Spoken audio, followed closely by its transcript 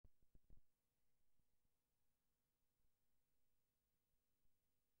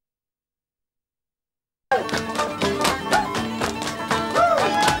That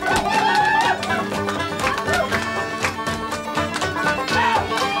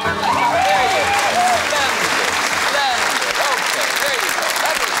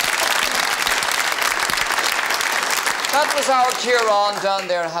was our Kieran down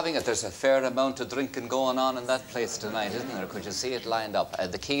there having it. There's a fair amount of drinking going on in that place tonight, isn't there? Could you see it lined up?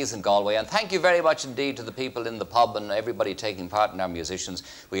 The Keys in Galway. And thank you very much indeed to the people in the pub and everybody taking part in our musicians.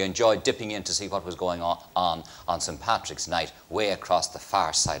 We enjoyed dipping in to see what was going on St. Patrick's night way across the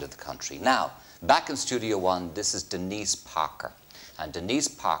far side of the country. Now, back in Studio One, this is Denise Parker. And Denise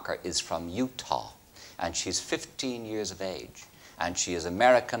Parker is from Utah. And she's 15 years of age. And she is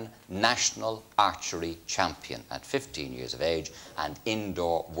American National Archery Champion at 15 years of age and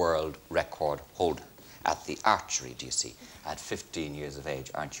indoor world record holder at the archery, do you see, at 15 years of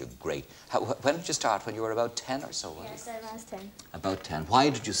age. Aren't you great? When did you start? When you were about 10 or so? Yeah, I started when I was 10. About 10. Why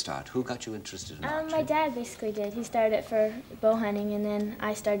did you start? Who got you interested in archery? My dad basically did. He started it for bow hunting, and then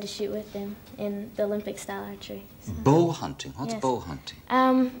I started to shoot with him in the Olympic-style archery. So. Bow hunting? What's bow hunting?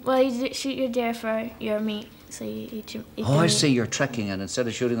 Well, you shoot your deer for your meat. So you eat oh, I see. You're trekking, and instead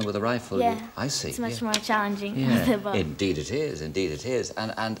of shooting them with a rifle, yeah, I see. It's much more challenging. Yeah. With a bow. Indeed it is. Indeed it is.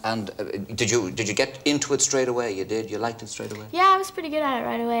 And did you get into it straight away? You did. You liked it straight away. Yeah, I was pretty good at it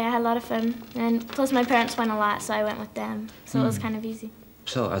right away. I had a lot of fun, and plus my parents went a lot, so I went with them. So it was kind of easy.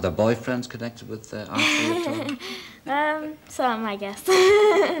 So are there boyfriends connected with archery at all? Some, I guess.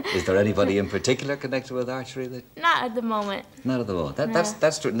 Is there anybody in particular connected with archery? Not at the moment. Not at the moment.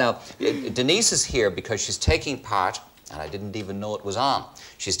 That's true. Now, Denise is here because she's taking part, and I didn't even know it was on.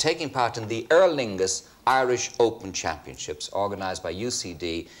 She's taking part in the Aer Lingus Irish Open Championships organised by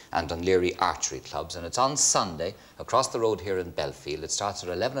UCD and Dunleary Archery Clubs, and it's on Sunday across the road here in Belfield. It starts at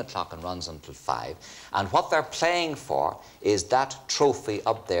 11 o'clock and runs until 5. And what they're playing for is that trophy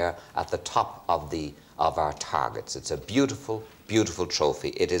up there at the top of our targets. It's a beautiful, beautiful trophy.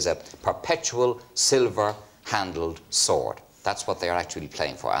 It is a perpetual silver-handled sword. That's what they're actually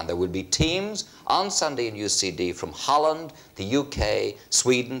playing for. And there will be teams on Sunday in UCD from Holland, the UK,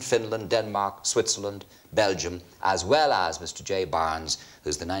 Sweden, Finland, Denmark, Switzerland, Belgium, as well as Mr. Jay Barnes,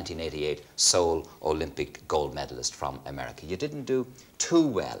 who's the 1988 Seoul Olympic gold medalist from America. You didn't do too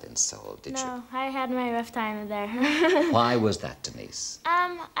well in Seoul, did you? No, I had my rough time there. Why was that, Denise?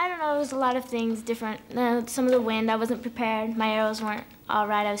 I don't know. It was a lot of things different. Some of the wind, I wasn't prepared. My arrows weren't all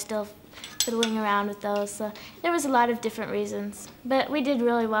right. I was still fiddling around with those, so there was a lot of different reasons. But we did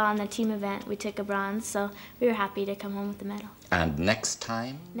really well on the team event. We took a bronze, so we were happy to come home with the medal. And next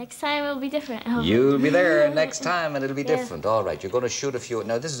time? Next time it'll be different. You'll be there next time and it'll be different. All right, you're going to shoot a few.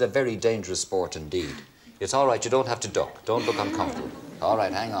 Now, this is a very dangerous sport indeed. It's all right, you don't have to duck. Don't look uncomfortable. All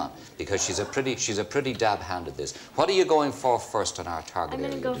right, hang on, because she's a pretty dab-hand at this. What are you going for first on our target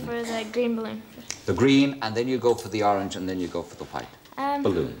area? I'm going to go for the green balloon. The green, and then you go for the orange, and then you go for the white.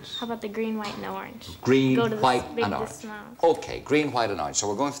 Balloons. How about the green, white, and orange? Green, white, and orange. Okay, green, white, and orange. So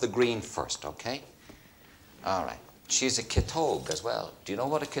we're going for the green first, okay? All right. She's a kitog as well. Do you know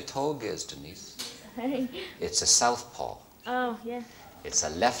what a kitog is, Denise? It's a southpaw. Oh, yeah. It's a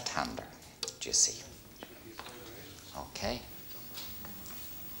left-hander, do you see? Okay.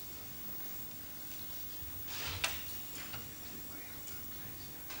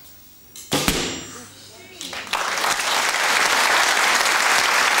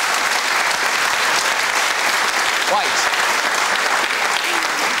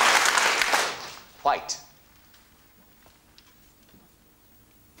 White.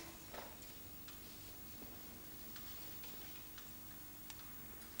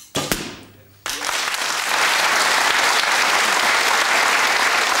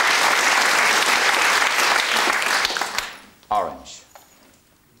 Orange.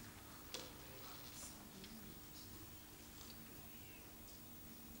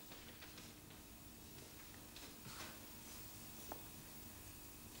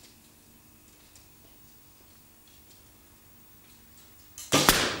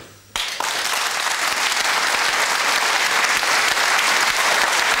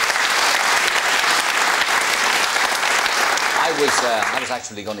 I was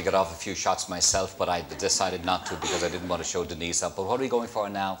actually going to get off a few shots myself, but I decided not to because I didn't want to show Denise up. But what are we going for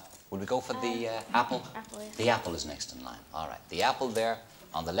now? Would we go for the apple? Apple, yeah. The apple is next in line. All right. The apple there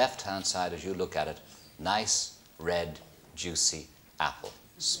on the left-hand side as you look at it. Nice, red, juicy apple.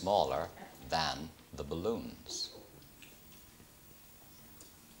 Smaller than the balloons.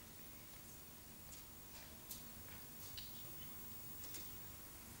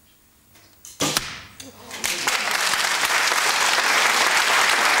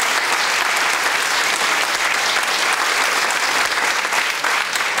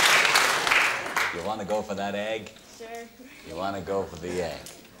 for that egg? Sure. You want to go for the egg.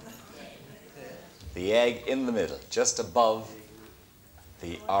 The egg in the middle, just above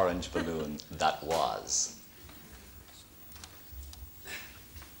the orange balloon that was.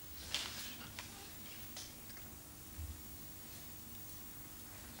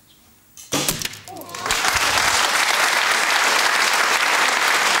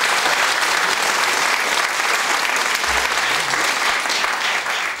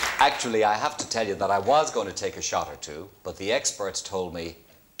 Actually, I have to tell you that I was going to take a shot or two, but the experts told me,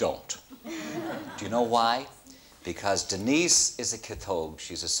 don't. Do you know why? Because Denise is a cathode,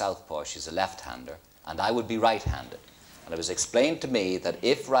 she's a southpaw, she's a left-hander, and I would be right-handed. And it was explained to me that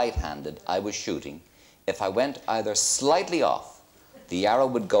if right-handed, I was shooting. If I went either slightly off, the arrow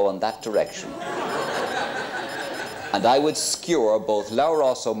would go in that direction. And I would skewer both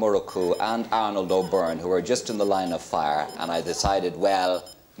Laurasso Muraku and Arnold O'Byrne, who were just in the line of fire, and I decided, well,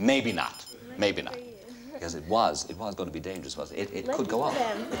 maybe not. Maybe not. Because it was going to be dangerous, wasn't it? It could go off.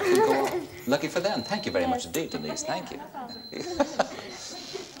 It could go off. Lucky for them. Thank you very much indeed, Denise. Thank you.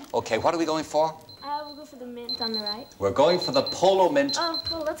 Okay, what are we going for? We'll go for the mint on the right. We're going for the polo mint. Oh,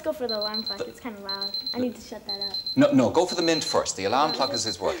 well, let's go for the alarm clock. It's kind of loud. I need to shut that up. No, go for the mint first. The alarm clock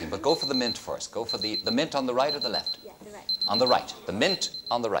is working, but go for the mint first. Go for the mint on the right or the left? Yeah, the right. On the right. The mint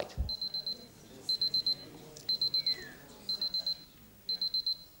on the right.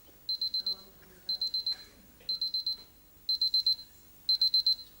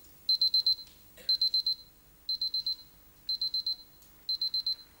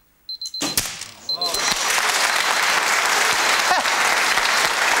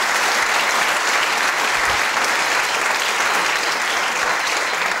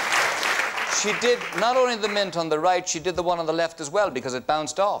 She did not only the mint on the right, she did the one on the left as well because it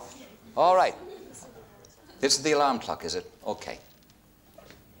bounced off. All right. This is the alarm clock, is it? Okay.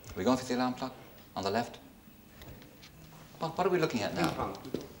 Are we going for the alarm clock on the left? What are we looking at now? Ping pong.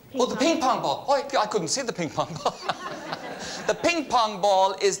 Oh, the ping pong ball. Oh, I couldn't see the ping pong ball. The ping pong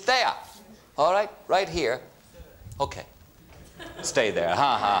ball is there. All right, right here. Okay. Stay there. Ha,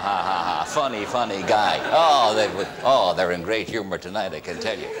 ha, ha, ha, ha. Funny, funny guy. Oh, they're in great humor tonight, I can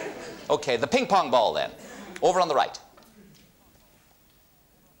tell you. Okay, the ping pong ball then. Over on the right.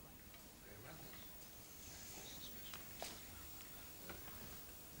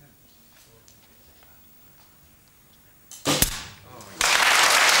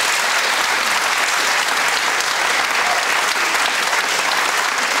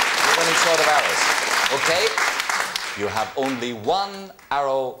 Any sort of arrows. Okay? You have only one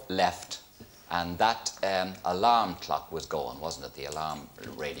arrow left. And that alarm clock was going, wasn't it? The alarm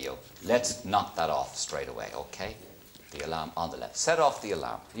radio. Let's knock that off straight away, okay? The alarm on the left. Set off the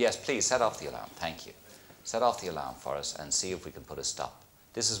alarm. Yes, please, set off the alarm. Thank you. Set off the alarm for us and see if we can put a stop.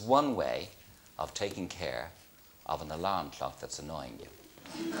 This is one way of taking care of an alarm clock that's annoying you.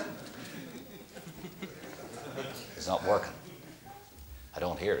 It's not working. I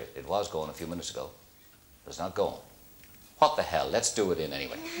don't hear it. It was going a few minutes ago, but it's not going. What the hell? Let's do it in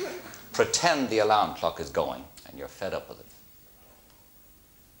anyway. Pretend the alarm clock is going and you're fed up with it.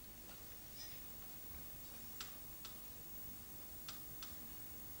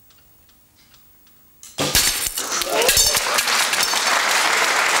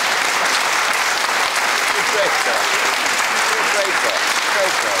 Great, sir. Great, sir.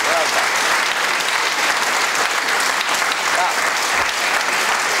 Great, sir. Well done.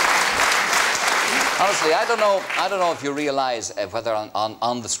 Honestly, I don't know if you realize whether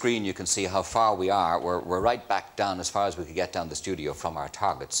on the screen you can see how far we are. We're right back down as far as we could get down the studio from our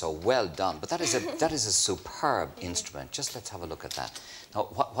target, so well done. But that is a superb instrument. Just let's have a look at that. Now,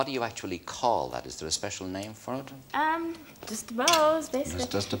 what do you actually call that? Is there a special name for it? Just a bow, basically.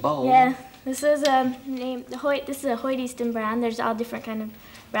 Just a bow. Yeah, this is a name. This is a Hoyt Easton brand. There's all different kind of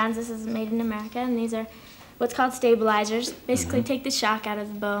brands. This is made in America, and these are what's called stabilizers. Basically, take the shock out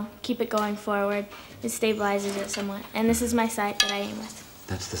of the bow, keep it going forward. It stabilizes it somewhat. And this is my sight that I aim with.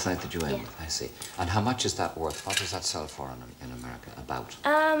 That's the sight that you aim with, I see. And how much is that worth? What does that sell for in America, about?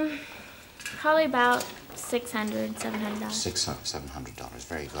 Probably about $600, $700. $600, $700,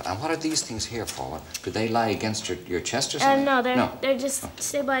 very good. And what are these things here for? Do they lie against your chest or something? No, they're just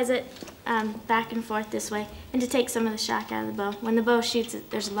stabilize it back and forth this way, and to take some of the shock out of the bow. When the bow shoots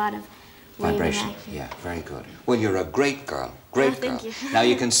it, there's a lot of vibration. Yeah, very good. Well, you're a great girl. Great girl. Thank you. Now,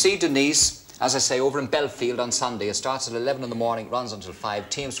 you can see Denise, as I say, over in Belfield on Sunday. It starts at 11 in the morning, runs until 5.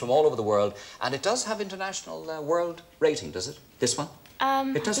 Teams from all over the world. And it does have international world rating, does it? This one?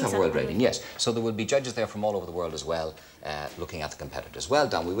 It does have world rating, yes. So there will be judges there from all over the world as well, looking at the competitors. Well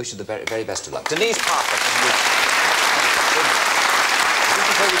done. We wish you the very, very best of luck. Denise Parker. Just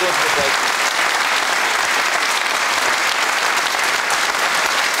before we go to the break,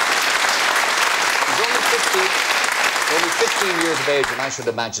 15 years of age, and I should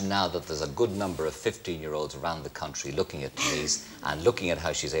imagine now that there's a good number of 15-year-olds around the country looking at Denise and looking at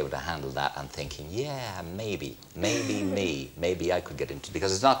how she's able to handle that and thinking, yeah, maybe me, maybe I could get into it.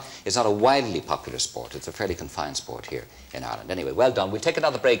 Because it's not a wildly popular sport. It's a fairly confined sport here in Ireland. Anyway, well done. We'll take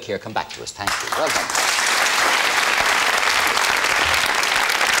another break here. Come back to us. Thank you. Well done.